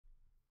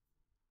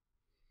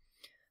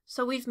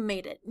So we've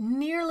made it,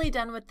 nearly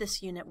done with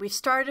this unit. We've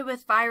started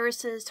with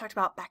viruses, talked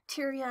about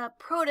bacteria,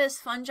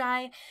 protists,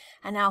 fungi,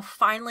 and now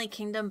finally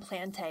Kingdom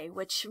Plantae,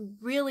 which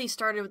really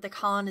started with the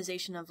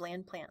colonization of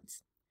land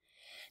plants.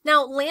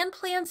 Now, land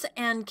plants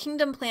and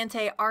Kingdom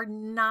Plantae are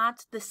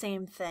not the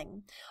same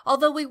thing.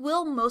 Although we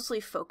will mostly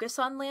focus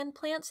on land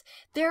plants,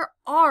 there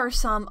are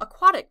some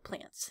aquatic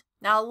plants.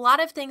 Now, a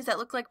lot of things that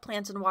look like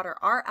plants in water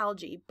are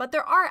algae, but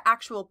there are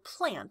actual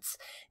plants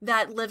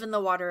that live in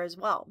the water as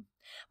well.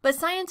 But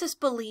scientists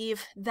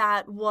believe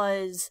that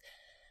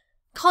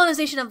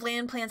colonization of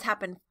land plants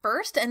happened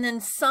first, and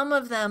then some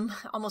of them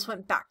almost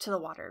went back to the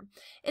water.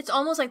 It's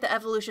almost like the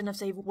evolution of,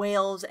 say,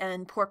 whales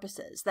and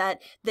porpoises,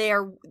 that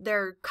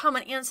their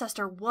common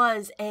ancestor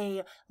was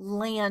a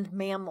land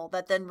mammal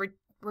that then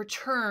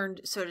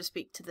returned, so to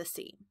speak, to the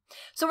sea.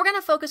 So we're going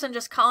to focus on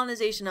just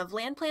colonization of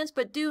land plants,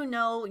 but do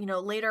know,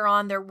 later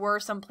on there were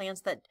some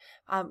plants that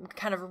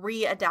kind of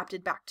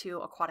readapted back to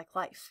aquatic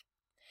life.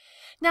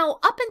 Now,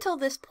 up until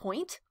this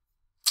point,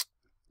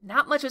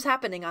 not much was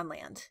happening on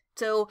land.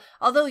 So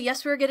although,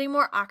 yes, we were getting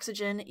more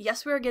oxygen,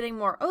 yes, we were getting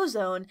more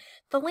ozone,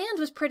 the land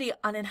was pretty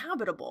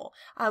uninhabitable.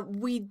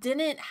 We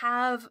didn't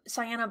have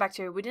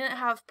cyanobacteria, we didn't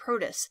have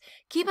protists.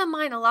 Keep in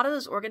mind, a lot of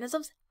those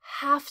organisms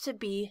have to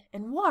be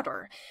in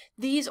water.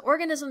 These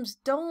organisms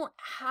don't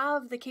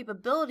have the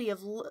capability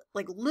of,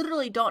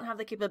 literally don't have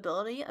the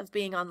capability of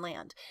being on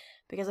land,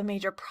 because a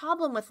major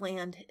problem with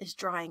land is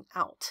drying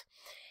out.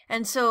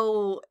 And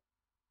so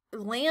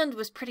land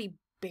was pretty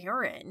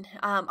barren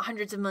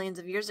hundreds of millions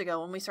of years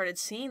ago when we started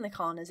seeing the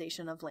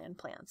colonization of land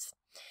plants.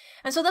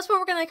 And so that's what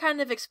we're going to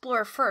kind of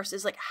explore first,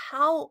 is like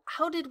how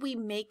did we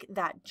make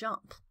that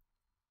jump?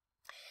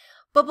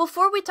 But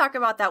before we talk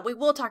about that, we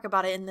will talk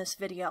about it in this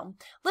video.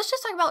 Let's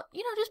just talk about,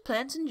 just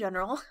plants in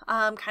general,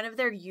 kind of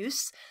their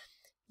use.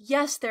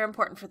 Yes, they're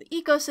important for the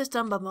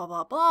ecosystem, blah, blah,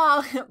 blah,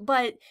 blah,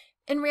 but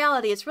in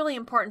reality, it's really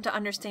important to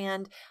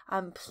understand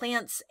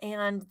plants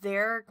and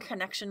their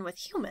connection with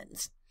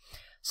humans.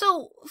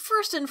 So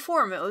first and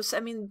foremost,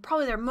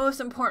 probably their most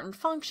important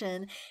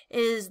function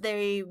is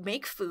they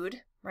make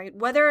food, right?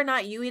 Whether or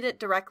not you eat it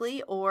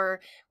directly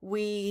or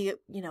we,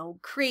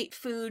 create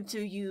food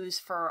to use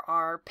for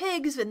our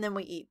pigs and then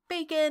we eat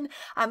bacon,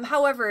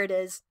 however it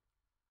is,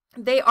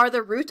 they are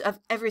the root of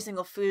every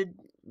single food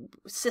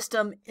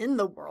system in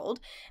the world,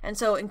 and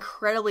so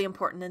incredibly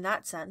important in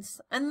that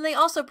sense. And they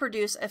also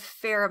produce a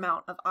fair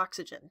amount of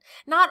oxygen.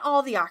 Not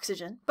all the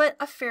oxygen, but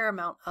a fair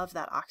amount of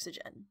that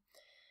oxygen.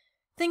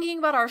 Thinking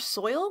about our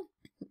soil,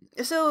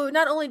 so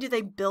not only do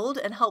they build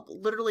and help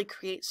literally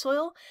create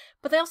soil,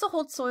 but they also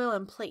hold soil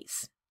in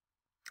place.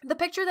 The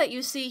picture that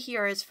you see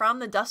here is from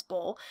the Dust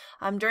Bowl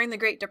during the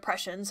Great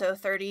Depression, so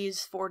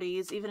 30s,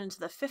 40s, even into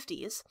the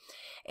 50s.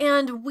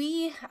 And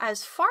we,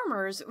 as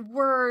farmers,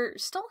 were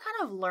still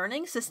kind of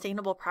learning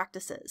sustainable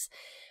practices.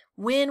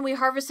 When we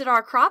harvested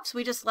our crops,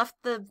 we just left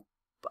the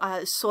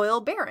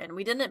soil barren.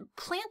 We didn't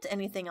plant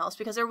anything else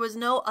because there was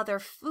no other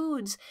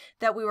foods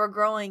that we were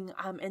growing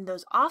in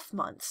those off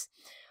months.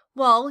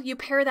 Well, you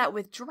pair that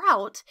with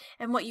drought,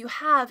 and what you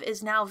have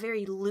is now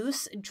very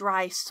loose,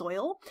 dry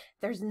soil.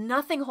 There's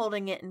nothing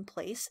holding it in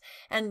place.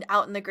 And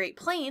out in the Great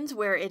Plains,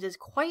 where it is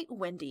quite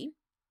windy,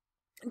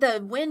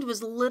 the wind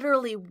was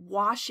literally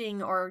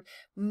washing or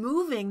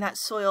moving that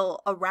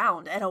soil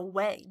around and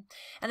away.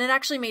 And it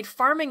actually made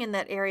farming in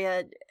that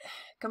area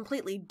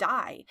completely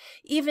die.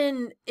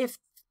 Even if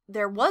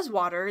there was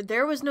water,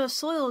 there was no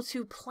soil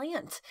to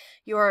plant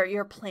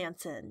your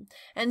plants in.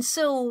 And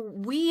so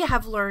we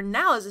have learned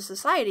now as a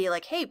society,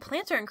 like, hey,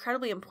 plants are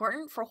incredibly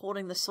important for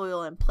holding the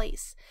soil in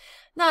place.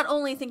 Not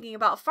only thinking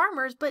about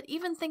farmers, but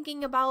even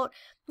thinking about,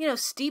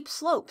 steep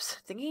slopes,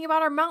 thinking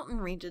about our mountain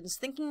regions,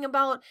 thinking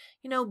about,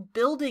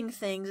 building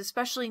things,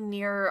 especially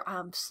near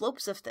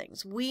slopes of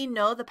things. We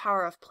know the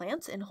power of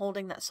plants in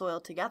holding that soil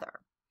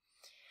together.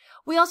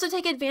 We also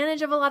take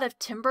advantage of a lot of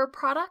timber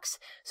products.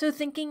 So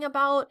thinking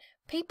about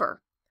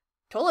paper,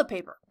 toilet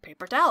paper,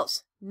 paper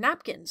towels,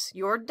 napkins,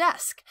 your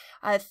desk.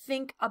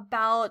 Think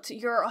about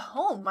your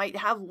home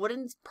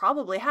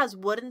probably has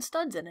wooden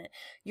studs in it.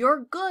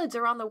 Your goods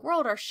around the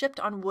world are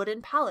shipped on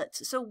wooden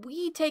pallets. So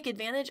we take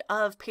advantage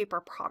of paper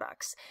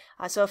products,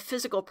 so a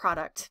physical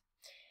product.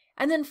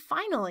 And then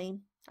finally,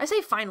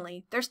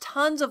 there's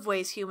tons of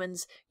ways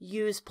humans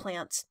use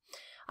plants.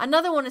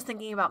 Another one is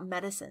thinking about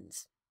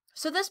medicines.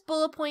 So this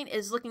bullet point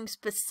is looking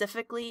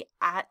specifically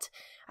at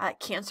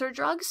cancer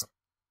drugs.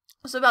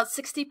 So about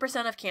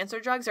 60% of cancer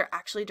drugs are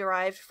actually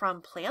derived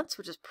from plants,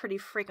 which is pretty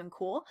freaking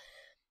cool.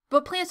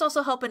 But plants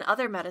also help in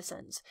other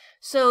medicines.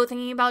 So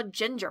thinking about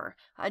ginger.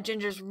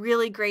 Ginger's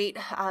really great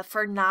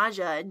for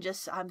nausea and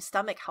just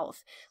stomach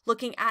health.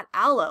 Looking at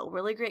aloe,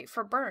 really great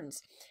for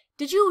burns.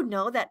 Did you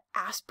know that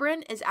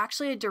aspirin is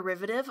actually a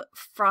derivative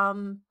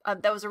from,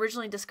 that was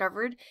originally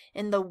discovered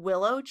in the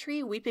willow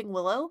tree, weeping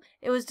willow?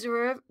 It was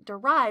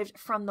derived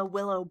from the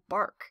willow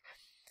bark.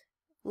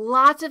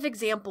 Lots of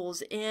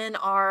examples in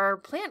our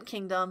plant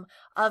kingdom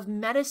of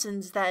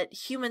medicines that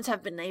humans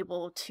have been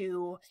able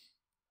to,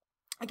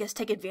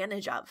 take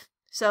advantage of.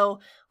 So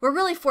we're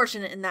really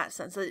fortunate in that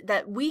sense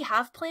that we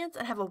have plants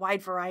and have a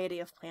wide variety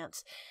of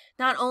plants.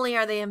 Not only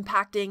are they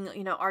impacting,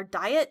 our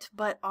diet,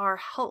 but our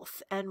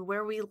health and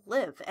where we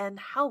live and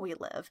how we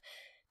live.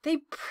 They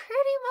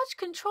pretty much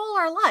control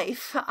our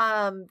life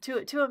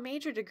to a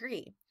major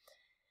degree.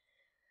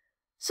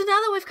 So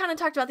now that we've kind of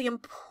talked about the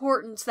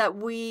importance that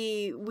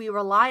we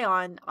rely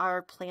on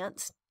our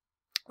plants,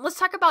 let's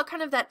talk about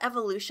kind of that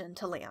evolution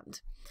to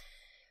land.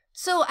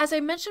 So as I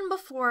mentioned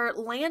before,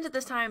 land at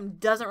this time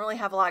doesn't really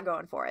have a lot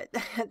going for it.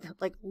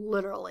 Like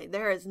literally,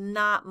 there is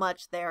not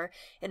much there.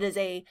 It's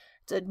a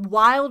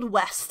wild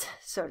west,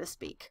 so to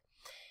speak.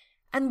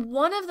 And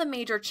one of the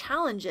major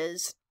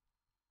challenges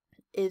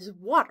is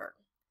water.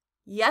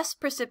 Yes,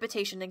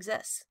 precipitation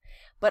exists,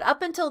 but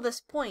up until this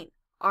point,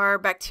 our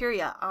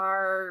bacteria,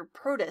 our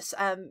protists,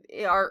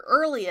 our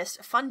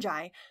earliest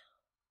fungi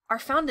are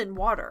found in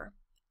water.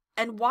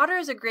 And water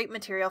is a great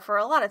material for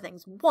a lot of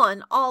things.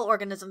 One, all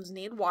organisms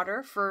need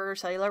water for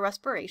cellular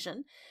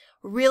respiration.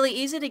 Really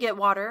easy to get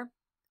water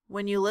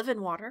when you live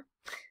in water.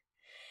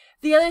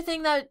 The other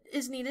thing that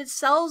is needed,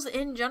 cells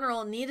in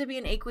general need to be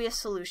in aqueous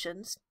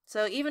solutions.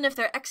 So even if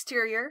their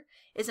exterior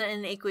isn't in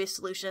an aqueous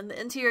solution,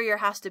 the interior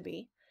has to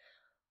be.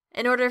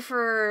 In order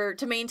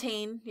to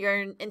maintain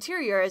your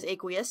interior as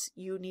aqueous,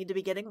 you need to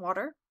be getting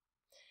water.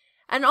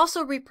 And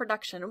also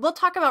reproduction. We'll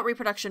talk about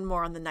reproduction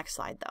more on the next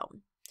slide though.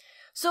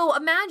 So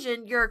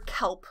imagine your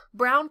kelp,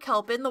 brown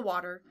kelp in the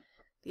water.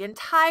 The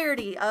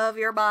entirety of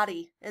your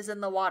body is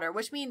in the water,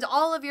 which means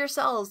all of your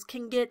cells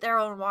can get their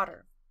own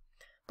water.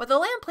 But the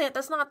land plant,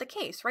 that's not the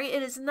case, right?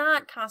 It is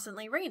not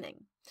constantly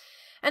raining.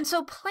 And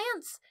so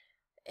plants,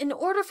 in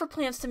order for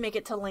plants to make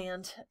it to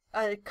land,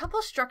 a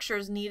couple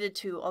structures needed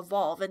to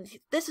evolve. And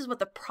this is what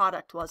the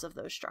product was of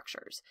those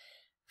structures: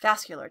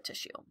 vascular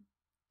tissue.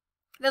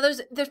 Now,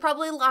 there's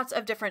probably lots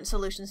of different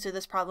solutions to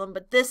this problem,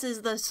 but this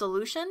is the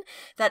solution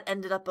that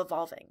ended up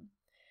evolving.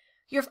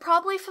 You're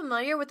probably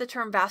familiar with the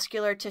term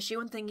vascular tissue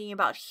when thinking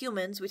about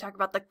humans. We talk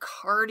about the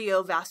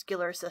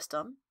cardiovascular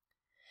system.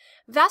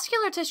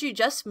 Vascular tissue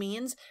just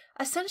means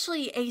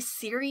essentially a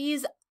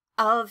series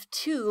of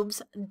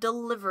tubes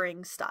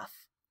delivering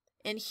stuff.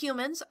 In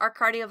humans, our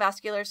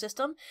cardiovascular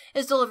system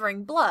is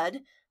delivering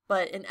blood,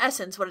 but in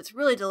essence, what it's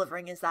really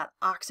delivering is that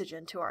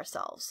oxygen to our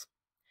cells.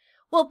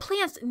 Well,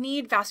 plants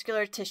need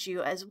vascular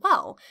tissue as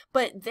well,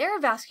 but their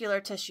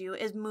vascular tissue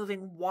is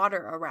moving water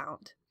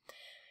around.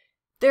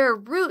 Their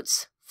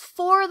roots,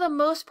 for the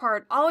most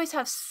part, always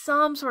have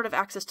some sort of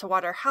access to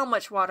water. How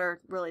much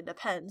water really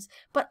depends,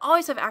 but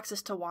always have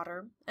access to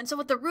water. And so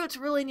what the roots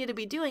really need to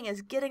be doing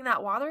is getting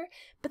that water,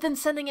 but then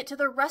sending it to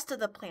the rest of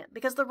the plant,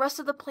 because the rest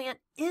of the plant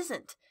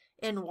isn't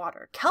in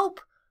water. Kelp,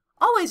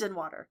 always in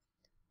water.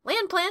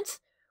 Land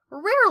plants,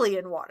 rarely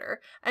in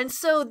water. And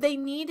so they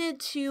needed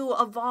to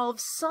evolve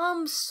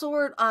some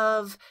sort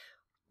of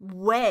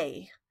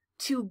way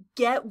to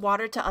get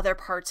water to other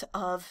parts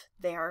of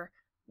their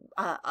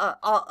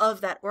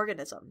of that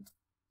organism.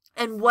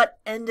 And what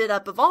ended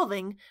up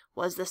evolving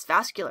was this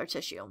vascular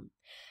tissue.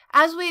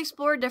 As we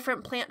explore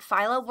different plant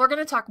phyla, we're going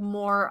to talk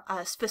more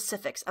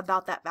specifics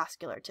about that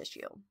vascular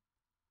tissue.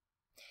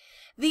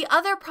 The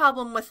other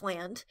problem with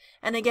land,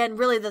 and again,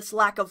 really this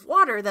lack of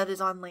water that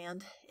is on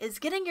land, is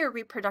getting your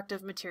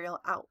reproductive material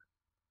out.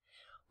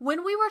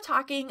 When we were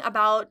talking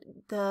about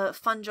the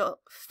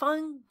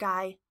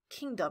fungi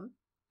kingdom,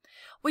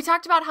 we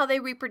talked about how they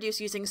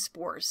reproduce using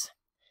spores.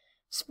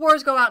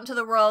 Spores go out into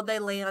the world, they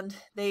land,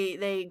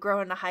 they grow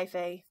into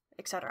hyphae,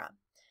 etc.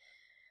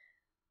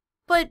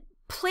 But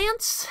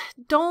plants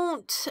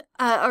don't,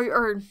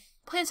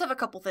 plants have a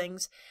couple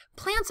things.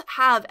 Plants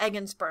have egg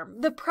and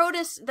sperm. The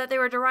protists that they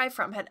were derived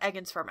from had egg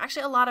and sperm.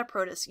 Actually, a lot of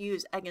protists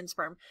use egg and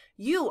sperm.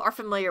 You are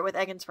familiar with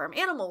egg and sperm.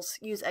 Animals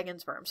use egg and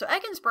sperm. So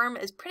egg and sperm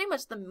is pretty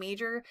much the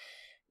major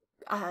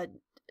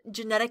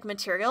genetic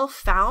material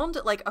found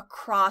like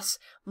across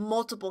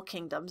multiple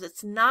kingdoms.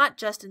 It's not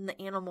just in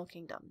the animal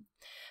kingdom.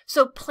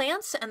 So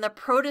plants and the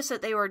protists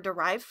that they were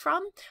derived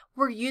from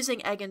were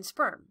using egg and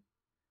sperm.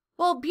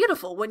 Well,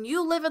 beautiful. When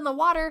you live in the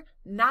water,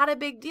 not a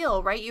big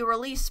deal, right? You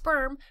release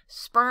sperm,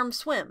 sperm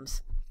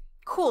swims.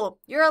 Cool.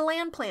 You're a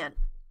land plant.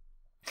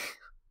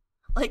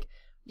 Like,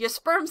 your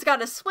sperm's got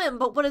to swim,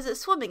 but what is it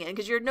swimming in?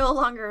 Because you're no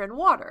longer in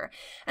water.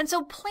 And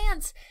so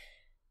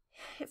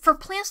for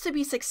plants to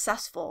be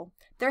successful,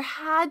 there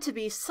had to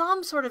be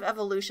some sort of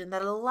evolution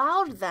that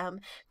allowed them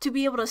to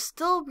be able to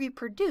still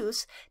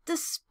reproduce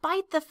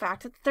despite the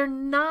fact that they're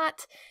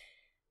not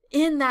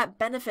in that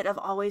benefit of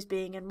always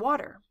being in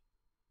water.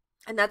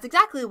 And that's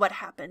exactly what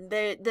happened.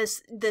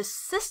 This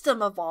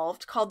system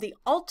evolved called the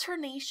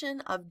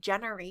Alternation of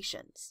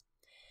Generations.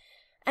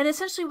 And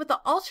essentially what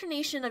the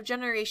alternation of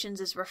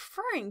generations is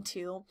referring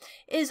to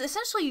is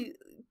essentially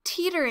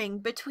teetering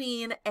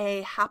between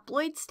a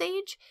haploid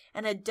stage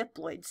and a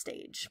diploid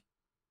stage.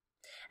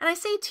 And I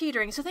say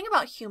teetering, so think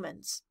about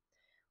humans.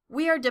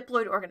 We are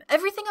diploid organisms.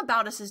 Everything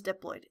about us is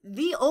diploid.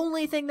 The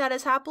only thing that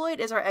is haploid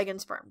is our egg and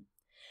sperm.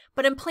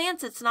 But in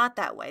plants, it's not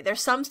that way.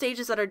 There's some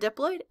stages that are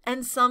diploid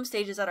and some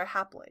stages that are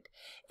haploid.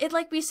 It'd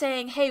like be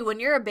saying, hey, when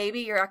you're a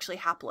baby, you're actually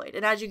haploid.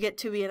 And as you get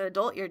to be an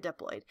adult, you're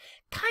diploid.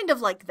 Kind of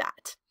like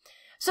that.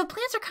 So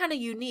plants are kind of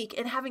unique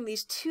in having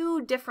these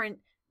two different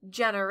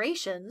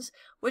generations,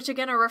 which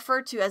again are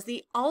referred to as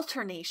the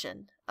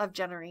alternation of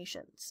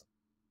generations.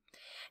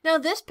 Now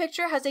this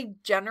picture has a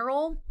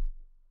general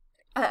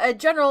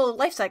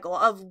life cycle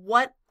of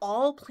what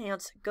all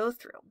plants go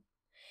through.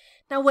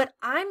 Now what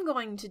I'm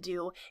going to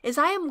do is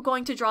I am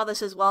going to draw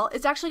this as well.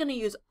 It's actually going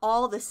to use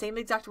all the same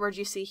exact words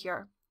you see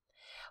here.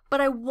 But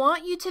I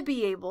want you to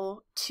be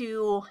able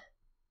to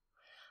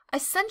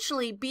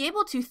essentially be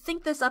able to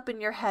think this up in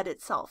your head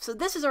itself. So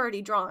this is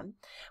already drawn,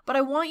 but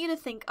I want you to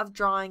think of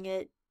drawing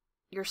it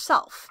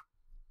yourself.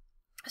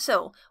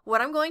 So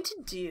what I'm going to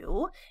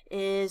do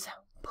is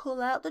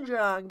pull out the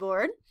drawing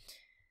board.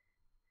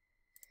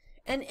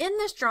 And in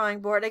this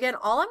drawing board, again,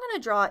 all I'm going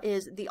to draw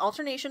is the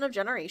alternation of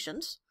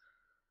generations.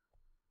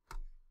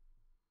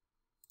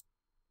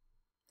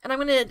 And I'm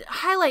going to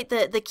highlight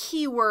the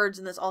key words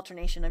in this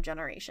alternation of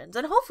generations.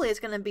 And hopefully it's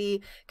going to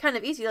be kind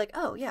of easy, like,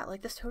 oh yeah,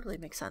 like this totally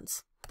makes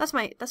sense. That's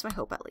my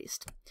hope at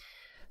least.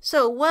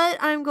 So what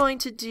I'm going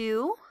to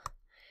do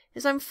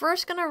is I'm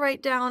first going to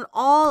write down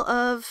all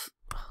of,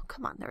 oh,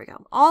 come on, there we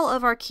go, all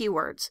of our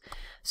keywords.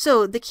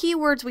 So the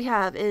keywords we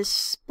have is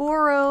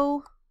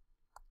sporophyte.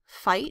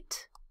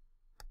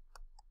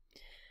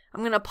 I'm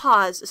going to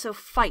pause. So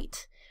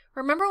phyte.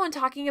 Remember when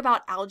talking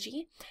about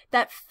algae,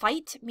 that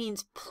phyte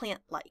means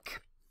plant-like.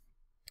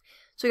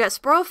 So we got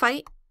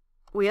sporophyte,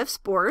 we have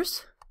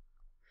spores,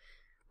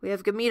 we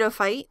have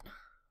gametophyte,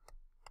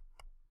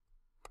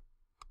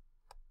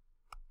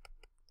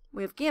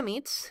 we have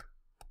gametes,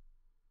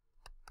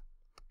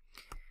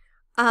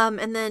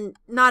 and then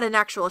not an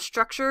actual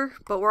structure,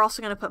 but we're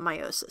also going to put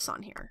meiosis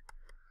on here.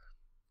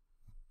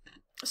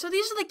 So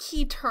these are the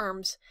key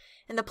terms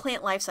in the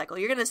plant life cycle.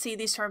 You're going to see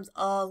these terms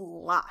a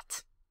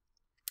lot.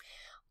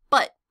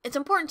 But it's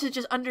important to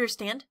just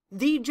understand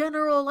the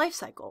general life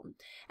cycle.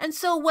 And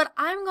so what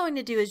I'm going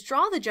to do is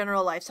draw the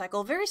general life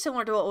cycle, very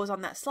similar to what was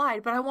on that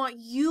slide, but I want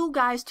you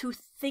guys to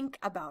think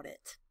about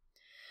it.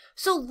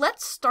 So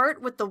let's start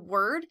with the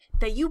word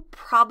that you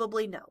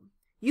probably know.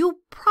 You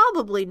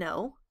probably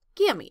know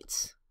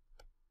gametes.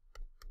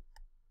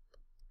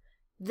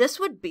 This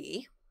would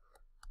be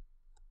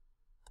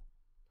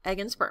egg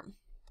and sperm.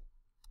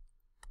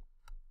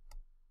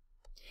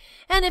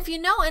 And if you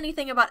know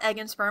anything about egg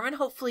and sperm, and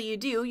hopefully you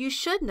do, you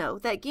should know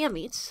that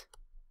gametes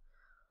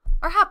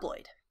are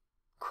haploid.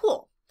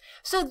 Cool.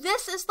 So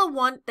this is the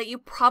one that you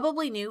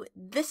probably knew.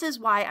 This is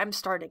why I'm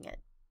starting it.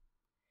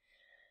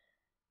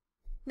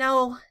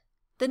 Now,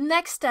 the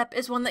next step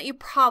is one that you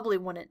probably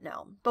wouldn't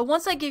know. But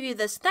once I give you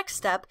this next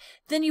step,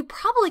 then you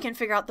probably can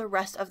figure out the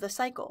rest of the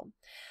cycle.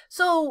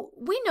 So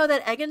we know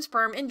that egg and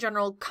sperm in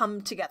general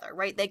come together,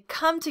 right? They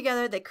come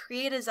together, they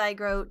create a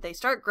zygote, they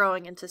start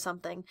growing into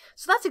something.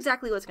 So that's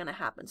exactly what's going to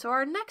happen. So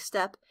our next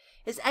step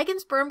is egg and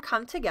sperm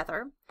come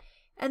together,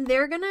 and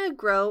they're going to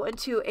grow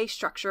into a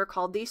structure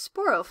called the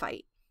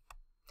sporophyte.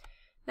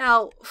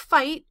 Now,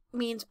 phyte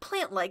means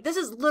plant-like. This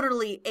is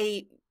literally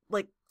a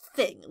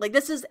thing. Like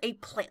this is a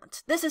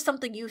plant. This is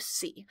something you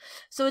see.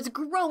 So it's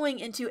growing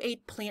into a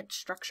plant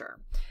structure.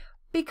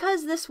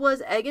 Because this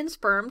was egg and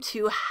sperm,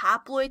 two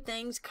haploid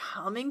things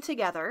coming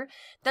together,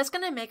 that's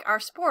going to make our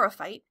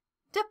sporophyte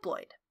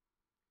diploid.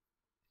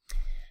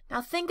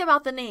 Now think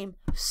about the name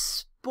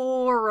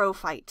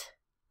sporophyte.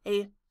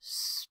 A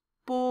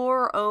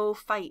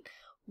sporophyte.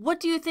 What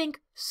do you think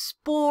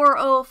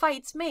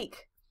sporophytes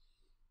make?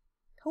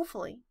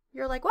 Hopefully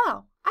you're like,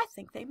 wow, I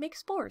think they make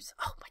spores.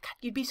 Oh my God,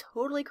 you'd be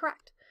totally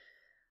correct.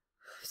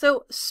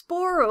 So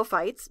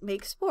sporophytes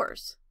make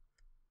spores.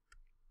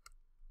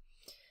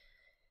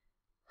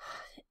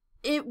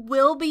 It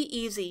will be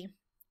easy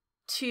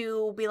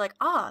to be like,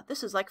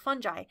 this is like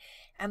fungi.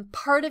 And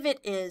part of it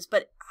is,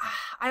 but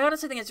I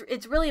honestly think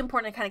it's really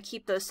important to kind of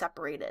keep those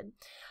separated.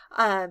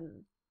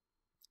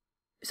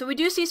 So we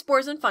do see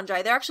spores in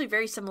fungi. They're actually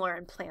very similar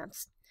in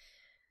plants.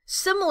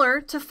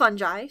 Similar to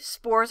fungi,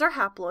 spores are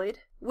haploid,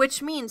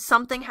 which means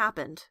something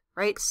happened,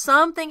 right?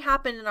 Something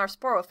happened in our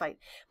sporophyte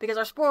because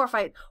our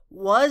sporophyte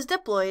was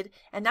diploid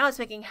and now it's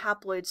making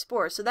haploid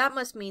spores. So that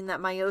must mean that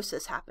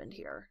meiosis happened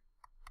here.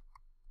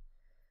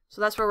 So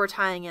that's where we're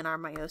tying in our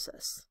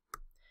meiosis.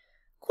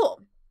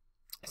 Cool.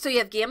 So you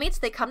have gametes,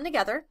 they come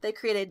together, they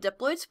create a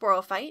diploid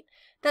sporophyte.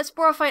 That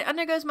sporophyte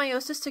undergoes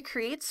meiosis to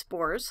create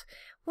spores.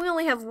 We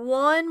only have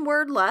one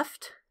word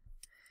left.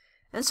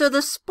 And so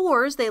the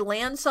spores, they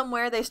land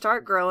somewhere, they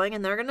start growing,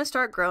 and they're going to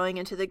start growing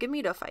into the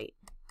gametophyte.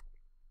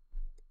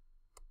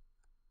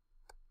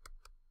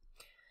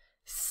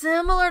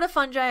 Similar to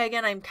fungi,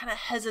 again, I'm kind of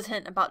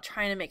hesitant about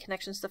trying to make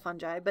connections to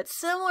fungi, but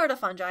similar to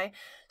fungi,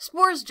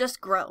 spores just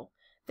grow.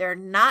 They're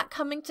not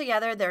coming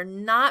together, they're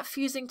not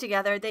fusing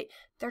together,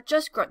 they're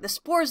just growing. The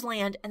spores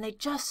land and they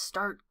just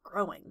start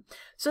growing.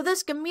 So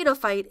this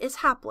gametophyte is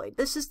haploid.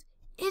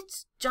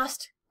 It's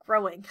just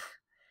growing.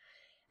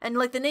 And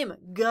like the name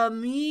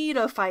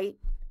gametophyte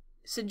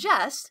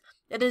suggests,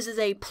 It is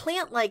a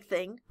plant-like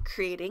thing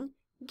creating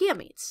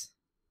gametes.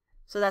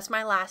 So that's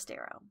my last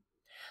arrow.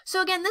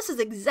 So again, this is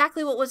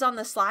exactly what was on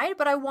the slide,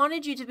 but I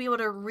wanted you to be able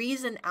to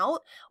reason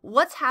out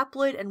what's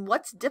haploid and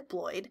what's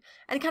diploid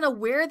and kind of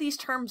where these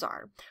terms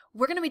are.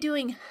 We're going to be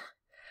doing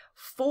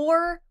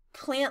 4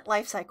 plant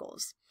life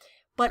cycles,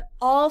 but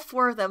all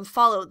 4 of them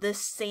follow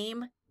this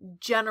same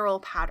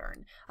general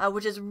pattern,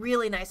 which is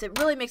really nice. It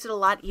really makes it a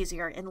lot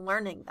easier in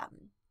learning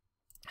them.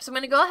 So I'm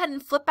going to go ahead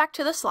and flip back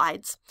to the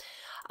slides.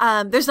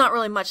 There's not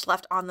really much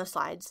left on the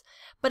slides,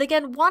 but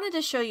again, wanted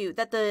to show you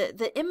that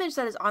the image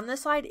that is on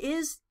this slide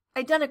is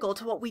identical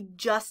to what we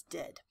just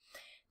did.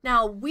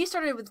 Now, we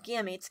started with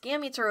gametes.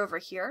 Gametes are over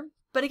here,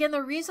 but again,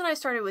 the reason I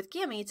started with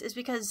gametes is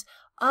because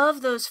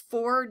of those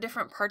 4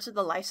 different parts of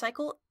the life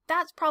cycle.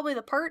 That's probably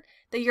the part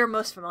that you're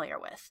most familiar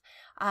with.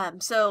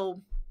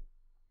 So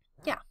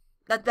yeah,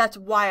 that's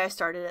why I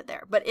started it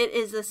there, but it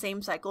is the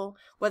same cycle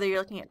whether you're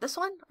looking at this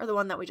one or the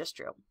one that we just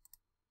drew.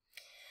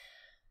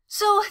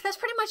 So that's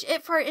pretty much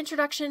it for our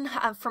introduction.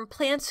 From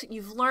plants,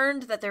 you've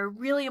learned that they're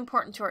really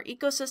important to our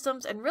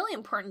ecosystems and really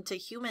important to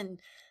human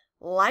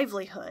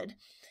livelihood.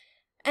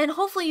 And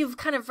hopefully you've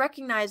kind of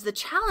recognized the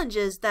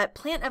challenges that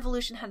plant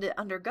evolution had to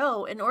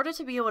undergo in order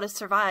to be able to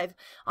survive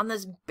on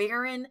this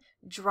barren,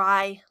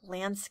 dry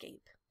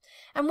landscape.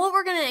 And what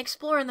we're going to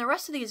explore in the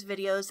rest of these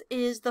videos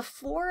is the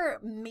 4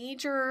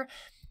 major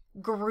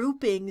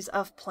groupings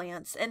of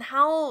plants and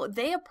how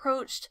they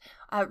approached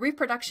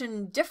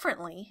reproduction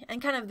differently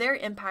and kind of their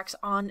impacts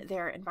on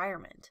their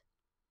environment.